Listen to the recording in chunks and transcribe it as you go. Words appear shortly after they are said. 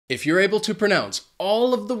If you're able to pronounce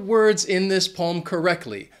all of the words in this poem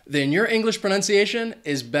correctly, then your English pronunciation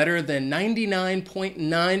is better than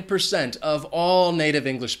 99.9% of all native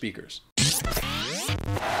English speakers.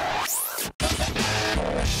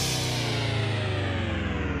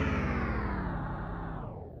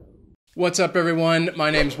 What's up, everyone?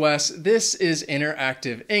 My name's Wes. This is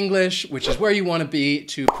Interactive English, which is where you want to be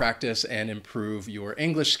to practice and improve your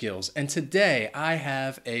English skills. And today I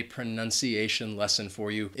have a pronunciation lesson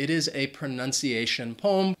for you. It is a pronunciation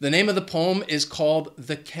poem. The name of the poem is called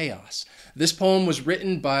The Chaos. This poem was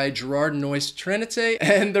written by Gerard Nolst Trenité,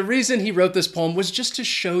 and the reason he wrote this poem was just to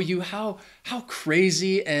show you how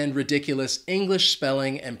crazy and ridiculous English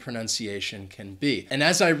spelling and pronunciation can be. And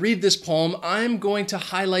as I read this poem, I'm going to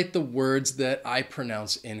highlight the words that I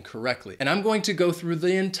pronounce incorrectly. And I'm going to go through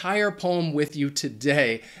the entire poem with you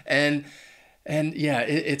today. And yeah,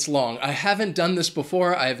 it's long. I haven't done this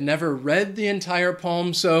before. I've never read the entire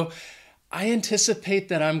poem, so I anticipate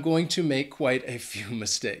that I'm going to make quite a few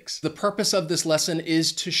mistakes. The purpose of this lesson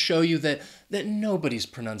is to show you that nobody's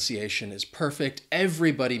pronunciation is perfect.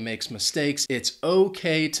 Everybody makes mistakes. It's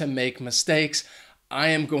okay to make mistakes. I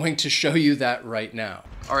am going to show you that right now.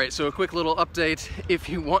 All right, so a quick little update. If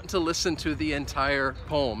you want to listen to the entire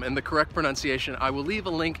poem and the correct pronunciation, I will leave a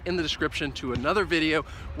link in the description to another video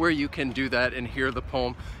where you can do that and hear the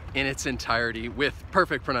poem in its entirety with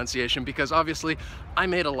perfect pronunciation, because obviously I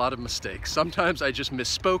made a lot of mistakes. Sometimes I just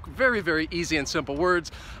misspoke very easy and simple words.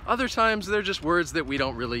 Other times they're just words that we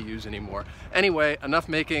don't really use anymore. Anyway, enough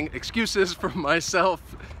making excuses for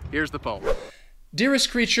myself. Here's the poem.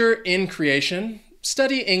 Dearest creature in creation,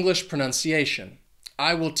 study English pronunciation.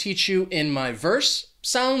 I will teach you in my verse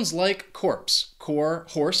sounds like corpse, core,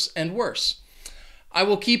 horse, and worse. I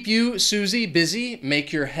will keep you, Susie, busy,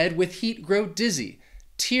 make your head with heat grow dizzy.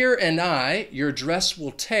 Tear and I, your dress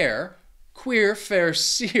will tear. Queer, fair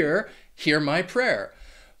seer, hear my prayer.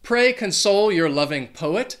 Pray console your loving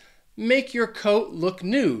poet. Make your coat look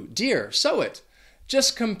new, dear, sew it.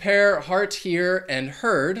 Just compare heart here and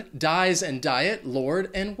heard, dies and diet,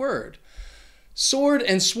 lord and word. Sword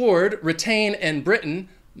and sword, retain and Britain,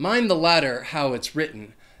 mind the latter how it's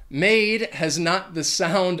written. Maid has not the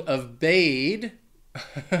sound of bade.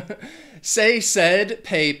 Say said,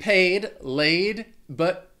 pay paid, laid,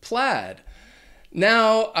 but plaid.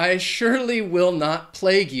 Now I surely will not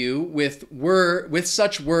plague you with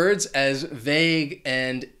such words as vague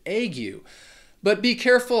and ague. But be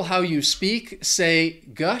careful how you speak. Say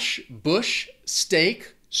gush, bush,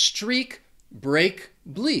 stake, streak, break,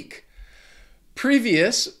 bleak.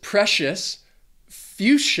 Previous, precious,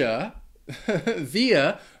 fuchsia,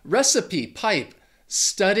 via, recipe, pipe,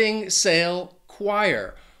 studding, sail,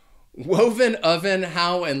 choir. Woven oven,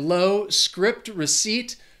 how and low, script,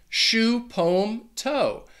 receipt, shoe, poem,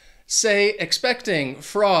 toe. Say expecting,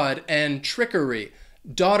 fraud and trickery,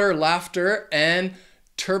 daughter, laughter, and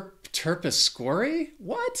terpsichore?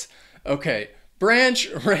 What? Okay. Branch,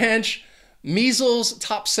 ranch, measles,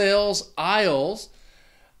 topsails, aisles,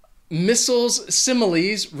 missiles,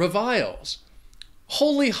 similes, reviles.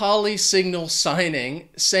 Holy holly, signal, signing,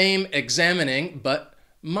 same examining, but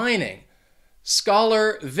mining.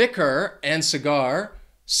 Scholar, vicar, and cigar,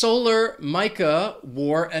 solar, mica,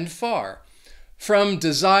 war and far. From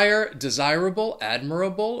desire, desirable,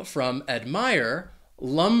 admirable, from admire,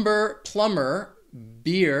 lumber, plumber,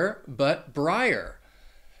 beer, but briar.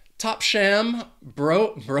 Topsham,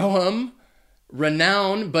 brougham,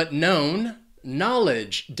 renown, but known,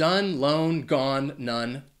 knowledge, done, loan, gone,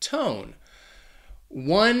 none, tone.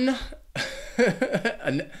 One,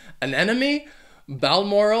 an enemy,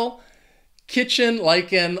 Balmoral, kitchen,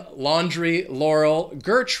 lichen, laundry, laurel,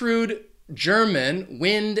 Gertrude, German,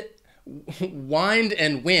 wind, wind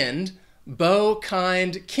and wind, bow,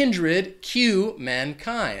 kind, kindred, Q,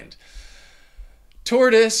 mankind.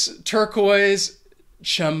 Tortoise, turquoise,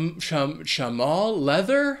 chamal,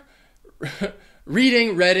 leather,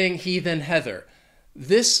 reading, redding, heathen, heather.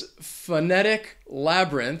 This phonetic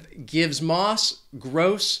labyrinth gives moss,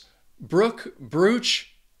 gross, brook,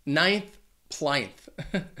 brooch, ninth, plinth.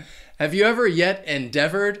 Have you ever yet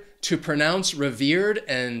endeavored to pronounce revered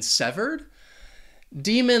and severed?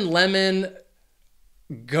 Demon, lemon,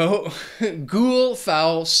 ghoul,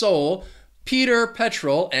 foul, soul, Peter,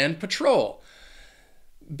 petrol, and patrol.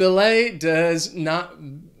 Billet does not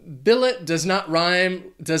rhyme,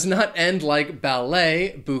 does not end like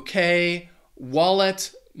ballet, bouquet,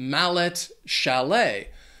 wallet, mallet, chalet.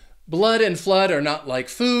 Blood and flood are not like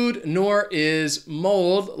food, nor is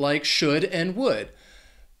mold like should and would.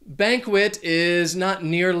 Banquet is not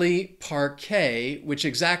nearly parquet, which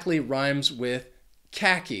exactly rhymes with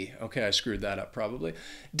khaki. Okay, I screwed that up probably.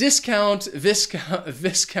 Discount,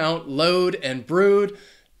 viscount, load and brood,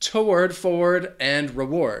 toward, forward, and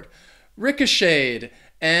reward. Ricocheted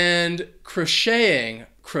and crocheting,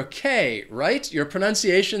 croquet, right? Your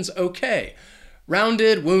pronunciation's okay.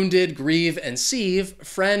 Rounded, wounded, grieve, and sieve,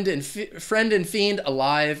 friend and fiend,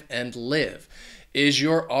 alive and live. Is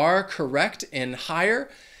your R correct in higher?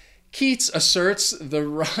 Keats asserts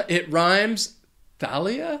it rhymes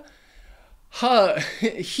Thalia?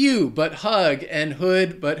 Hue, but hug, and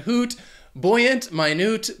hood, but hoot, buoyant,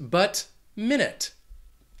 minute, but minute.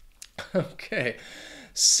 Okay.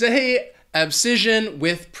 Say abscission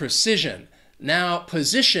with precision. Now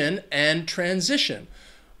position and transition.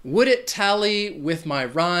 Would it tally with my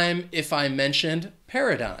rhyme if I mentioned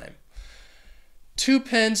paradigm?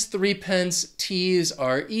 2pence, 3pence, teas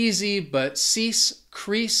are easy, but cease,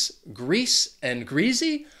 crease, grease, and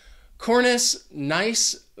greasy. Cornice,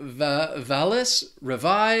 nice, vallis,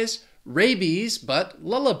 revise, rabies, but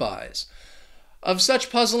lullabies. Of such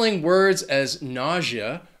puzzling words as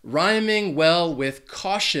nausea, rhyming well with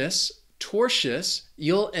cautious, tortious,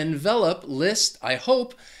 you'll envelop list, I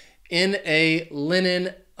hope, in a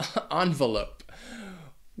linen envelope.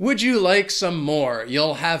 Would you like some more?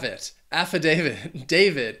 You'll have it. Affidavit,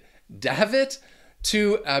 David, David,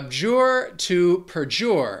 to abjure, to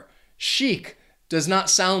perjure. Chic does not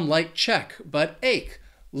sound like check, but ache.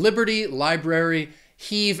 Liberty, library,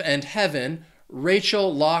 heave and heaven,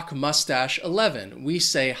 Rachel, lock, mustache, 11. We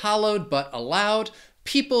say hallowed but allowed,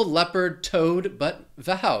 people, leopard, toad, but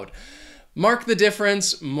vowed. Mark the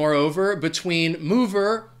difference, moreover, between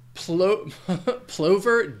mover,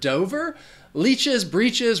 plover, dover, leeches,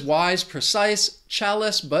 breeches, wise, precise,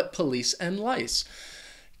 chalice, but police and lice.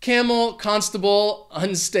 Camel, constable,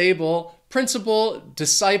 unstable, principal,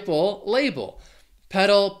 disciple, label.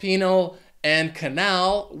 Pedal, penal, and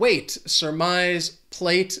canal, wait, surmise,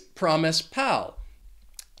 plate, promise, pal.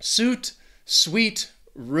 Suit, sweet,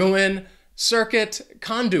 ruin, circuit,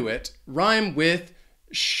 conduit, rhyme with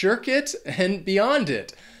shirk it and beyond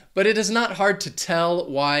it. But it is not hard to tell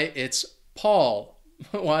why it's Paul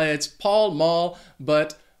Mall,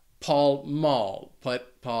 but Paul Mall.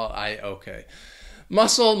 But Paul, okay.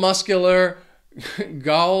 Muscle, muscular,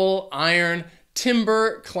 gowl, iron,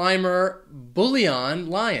 timber, climber, bullion,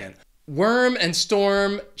 lion. Worm and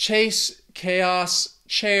storm, chase, chaos,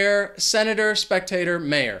 chair, senator, spectator,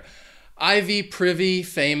 mayor. Ivy, privy,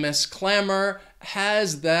 famous, clamor,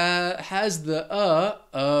 has the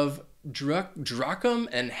of drachum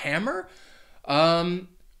and hammer.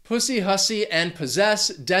 Pussy, hussy, and possess,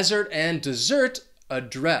 desert and dessert,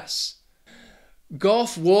 address.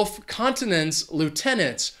 Gulf, wolf, continents,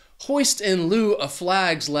 lieutenants, hoist in lieu of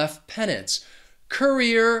flags left pennants.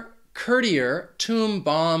 Courier, courtier, tomb,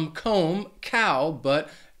 bomb, comb, cow, but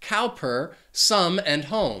cowper, some and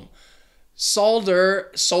home.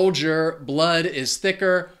 Solder, soldier, blood is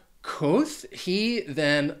thicker, quoth he,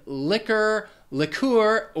 then liquor,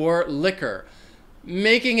 liqueur, or liquor.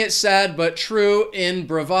 Making it sad but true, in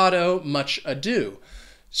bravado much ado.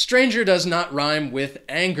 Stranger does not rhyme with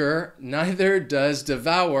anger, neither does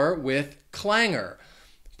devour with clangor.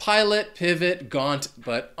 Pilot, pivot, gaunt,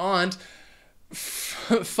 but aunt,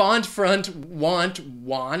 font, front, won't,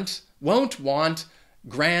 want,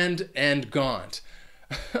 grand and gaunt.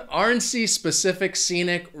 Arnsy, specific,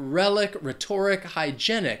 scenic, relic, rhetoric,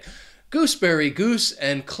 hygienic. Gooseberry, goose,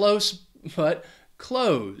 and close, but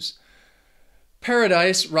close.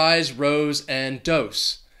 Paradise, rise, rose, and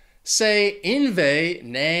dose. Say inve,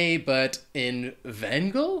 nay, but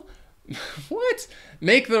invengle? What?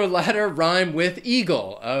 Make the latter rhyme with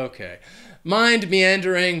eagle. Okay. Mind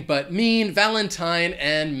meandering, but mean, Valentine,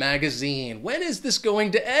 and magazine. When is this going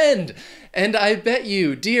to end? And I bet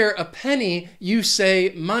you, dear, a penny, you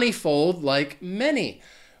say manifold like many.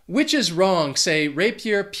 Which is wrong? Say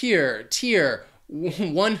rapier, pier, tier,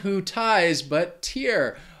 one who ties, but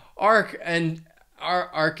tier. Arc and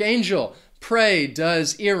archangel, pray,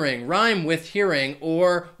 does earring, rhyme with hearing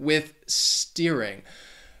or with steering.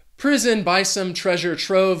 Prison, bison, treasure,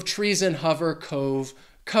 trove, treason, hover, cove,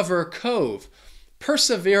 cover, cove.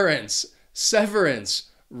 Perseverance,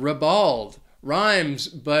 severance, ribald, rhymes,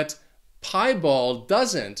 but piebald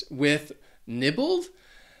doesn't, with nibbled.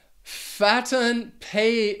 Fatten,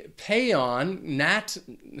 payon, nat,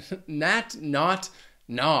 not,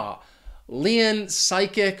 gnaw. Leon,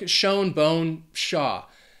 psychic, shown, bone, shaw.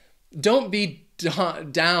 Don't be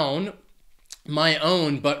down my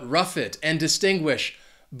own, but rough it, and distinguish.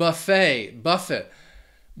 Buffet, buffet.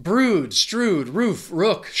 Brood, strewed, roof,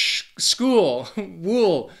 rook, school,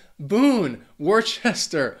 wool, boon,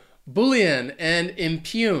 Worcester, bullion, and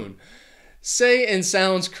impugn. Say in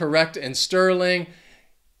sounds correct and sterling,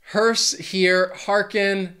 hearse, hear,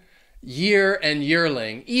 hearken, year, and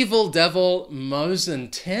yearling. Evil, devil, Mosen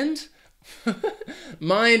tint?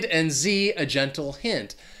 Mind and Z, a gentle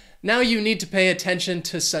hint. Now you need to pay attention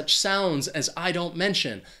to such sounds as I don't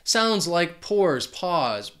mention. Sounds like pores,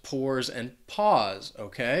 pause, and pause,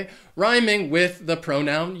 okay? Rhyming with the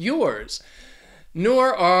pronoun yours.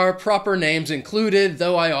 Nor are proper names included,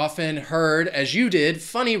 though I often heard, as you did,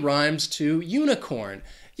 funny rhymes to unicorn.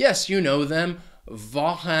 Yes, you know them,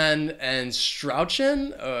 Vahan and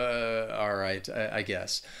Strauchen? All right, I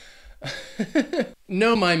guess.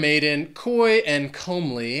 No, my maiden, coy and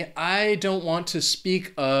comely, I don't want to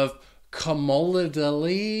speak of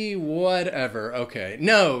commodity, whatever. Okay,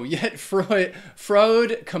 no, yet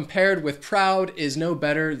Freud compared with proud is no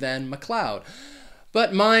better than MacLeod.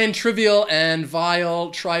 But mine, trivial and vile,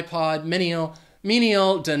 tripod, menial,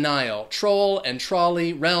 denial, troll and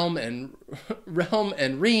trolley, realm and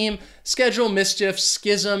ream, schedule, mischief,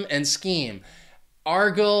 schism, and scheme.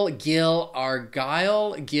 Argyle, Gill,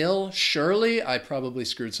 Argyle, Gill, Shirley, I probably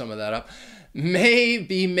screwed some of that up, may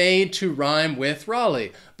be made to rhyme with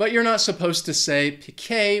Raleigh, but you're not supposed to say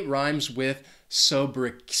piquet rhymes with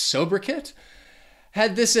sobriquet.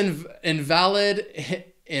 Had this invalid,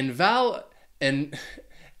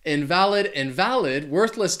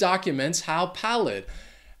 worthless documents, how pallid,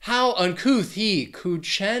 how uncouth he,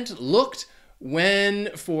 couchant, looked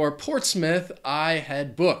when for Portsmouth I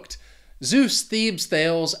had booked. Zeus, Thebes,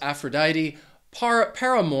 Thales, Aphrodite,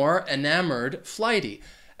 paramour, enamored, flighty.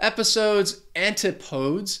 Episodes,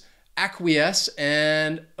 antipodes, acquiesce,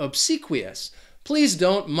 and obsequious. Please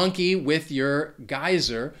don't monkey with your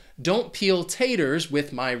geyser. Don't peel taters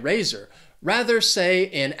with my razor. Rather say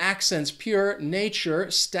in accents pure,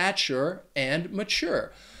 nature, stature, and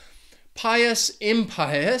mature. Pious,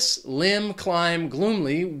 impious, limb, climb,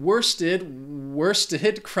 gloomly, worsted,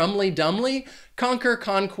 crumly, dumbly, conquer,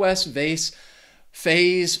 conquest, vase,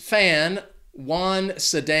 phase, fan, wan,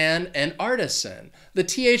 sedan, and artisan. The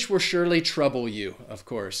TH will surely trouble you, of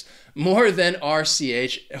course, more than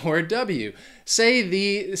RCH or W. Say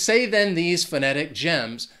then these phonetic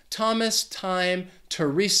gems: Thomas, time,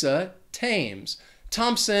 Teresa, Thames,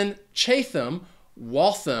 Thompson, Chatham,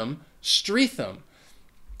 Waltham, Streatham.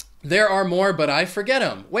 There are more, but I forget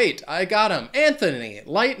 'em. Wait, I got 'em. Anthony,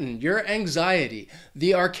 lighten your anxiety.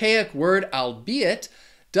 The archaic word albeit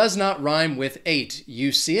does not rhyme with 8.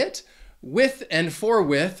 You see it? With and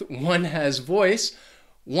forthwith, one has voice,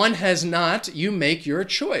 one has not, you make your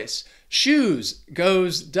choice. Shoes,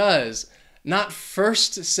 goes, does. Not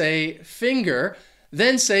first say finger,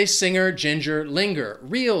 then say singer, ginger, linger.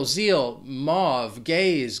 Real, zeal, mauve,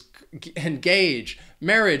 gaze, and gauge.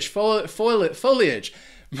 Marriage, foliage.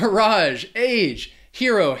 Mirage, age,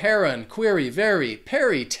 hero, heron, query, very,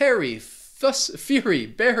 perry, terry, fuss, fury,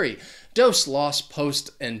 berry, dose, loss,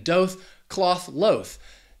 post, and doth, cloth, loath,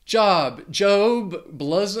 job, job,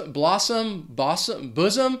 blossom,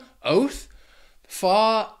 bosom, oath,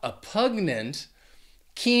 faw, oppugnant,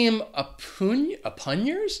 keem,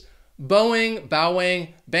 oppugners, bowing,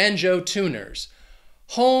 bowing, banjo tuners,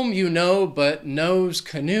 home you know but knows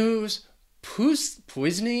canoes,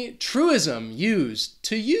 poisony, truism, use,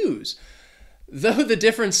 to use. Though the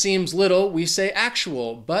difference seems little, we say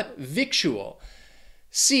actual, but victual.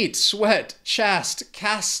 Seat, sweat, chast,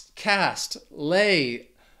 cast, lay,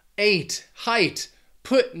 ate, height,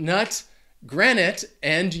 put, nut, granite,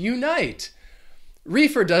 and unite.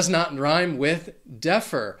 Reefer does not rhyme with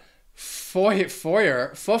defer.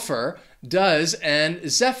 Foyer, fuffer, does, and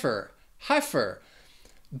zephyr, heifer.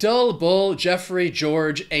 Dull, bull, Geoffrey,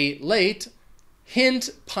 George, ate, late.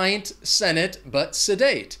 Hint, pint, senate, but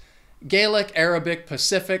sedate. Gaelic, Arabic,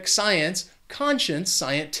 Pacific, science, conscience,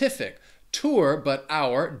 scientific. Tour, but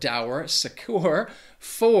hour, dour, secure.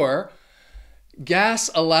 For, gas,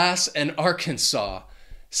 alas, and Arkansas.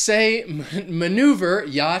 Say, maneuver,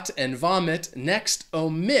 yacht, and vomit. Next,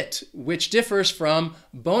 omit, which differs from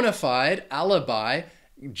bona fide, alibi,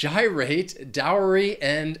 gyrate, dowry,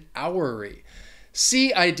 and hourry.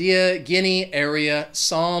 See, idea, guinea, area,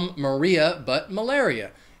 psalm, Maria, but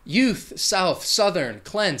malaria. Youth, south, southern,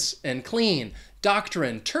 cleanse, and clean.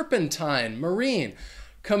 Doctrine, turpentine, marine.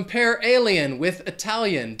 Compare alien with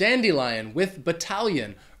Italian, dandelion with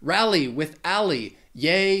battalion. Rally with alley,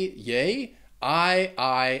 yay, I,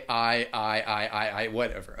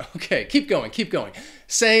 whatever. Okay, keep going.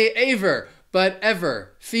 Say aver, but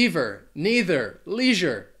ever, fever, neither,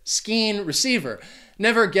 leisure, skein, receiver.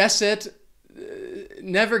 Never guess it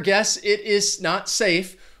is not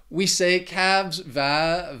safe. We say calves,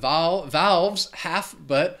 valves, half,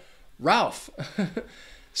 but Ralph.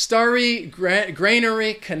 Starry,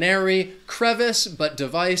 granary, canary, crevice, but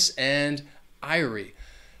device, and eyrie.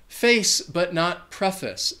 Face but not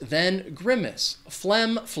preface, then grimace,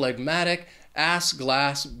 phlegm, phlegmatic, ass,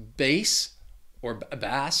 glass, base, or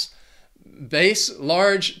bass, base,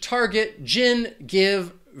 large, target, gin,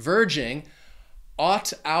 give, verging,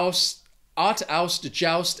 ought, oust,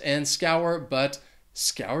 joust, and scour, but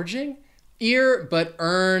scourging, ear, but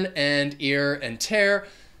earn, and ear, and tear,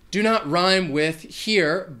 do not rhyme with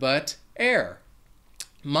here, but air.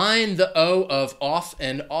 Mine the O of off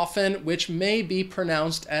and often, which may be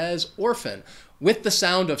pronounced as orphan, with the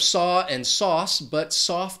sound of saw and sauce, but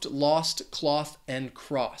soft, lost, cloth, and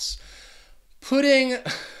cross. Pudding,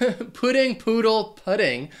 pudding, poodle,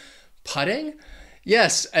 putting, putting?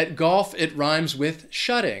 Yes, at golf it rhymes with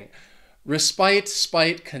shutting. Respite,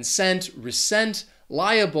 spite, consent, resent,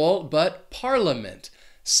 liable, but parliament.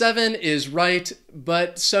 7 is right,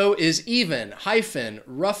 but so is even, hyphen,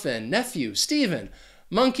 ruffin, nephew, Stephen.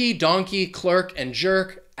 Monkey, donkey, clerk, and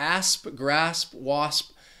jerk, asp, grasp,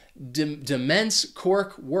 wasp, demence,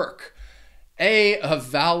 cork, work. A of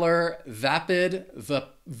valor, vapid,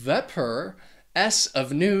 vapor. S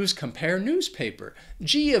of news, compare newspaper.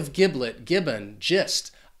 G of giblet, gibbon,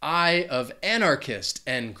 gist. I of anarchist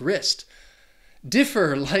and grist.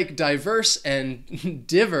 Differ like diverse and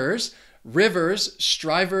divers, rivers,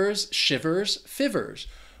 strivers, shivers, fivers.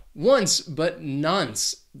 Once but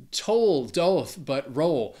nonce, toll, doth but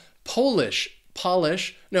roll. Polish,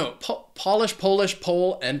 polish, polish, Polish,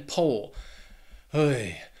 pole, and pole.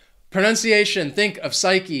 Oy. Pronunciation, think of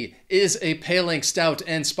psyche, is a paling stout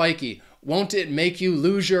and spiky. Won't it make you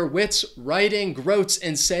lose your wits, writing groats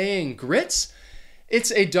and saying grits?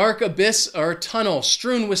 It's a dark abyss or tunnel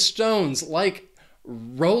strewn with stones like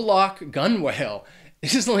Rowlock gunwale.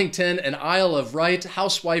 Islington, an Isle of Right,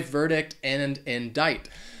 housewife verdict, and indict.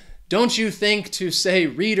 Don't you think to say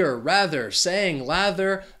reader rather, saying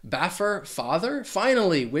lather, baffer, father?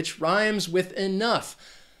 Finally, which rhymes with enough.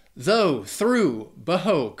 Though, through,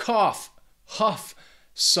 bow, cough, huff,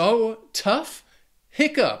 so tough,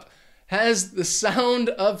 hiccup, has the sound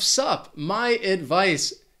of sup. My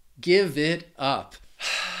advice, give it up.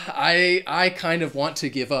 I kind of want to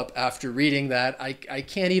give up after reading that. I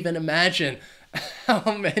can't even imagine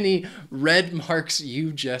how many red marks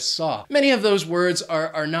you just saw. Many of those words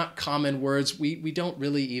are not common words. We don't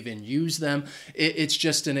really even use them. It's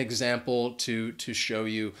just an example to show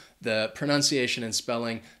you the pronunciation and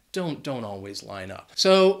spelling don't always line up.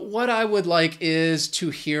 So what I would like is to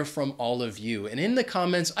hear from all of you. And in the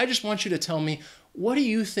comments, I just want you to tell me, what do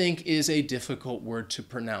you think is a difficult word to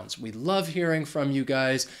pronounce? We love hearing from you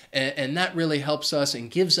guys, and that really helps us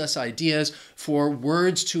and gives us ideas for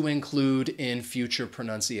words to include in future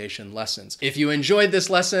pronunciation lessons. If you enjoyed this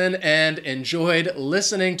lesson and enjoyed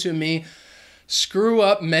listening to me screw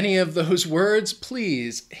up many of those words,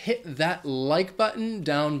 please hit that like button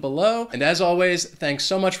down below. And as always, thanks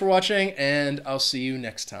so much for watching, and I'll see you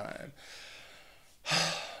next time.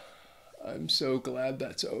 I'm so glad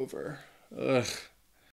that's over. Ugh.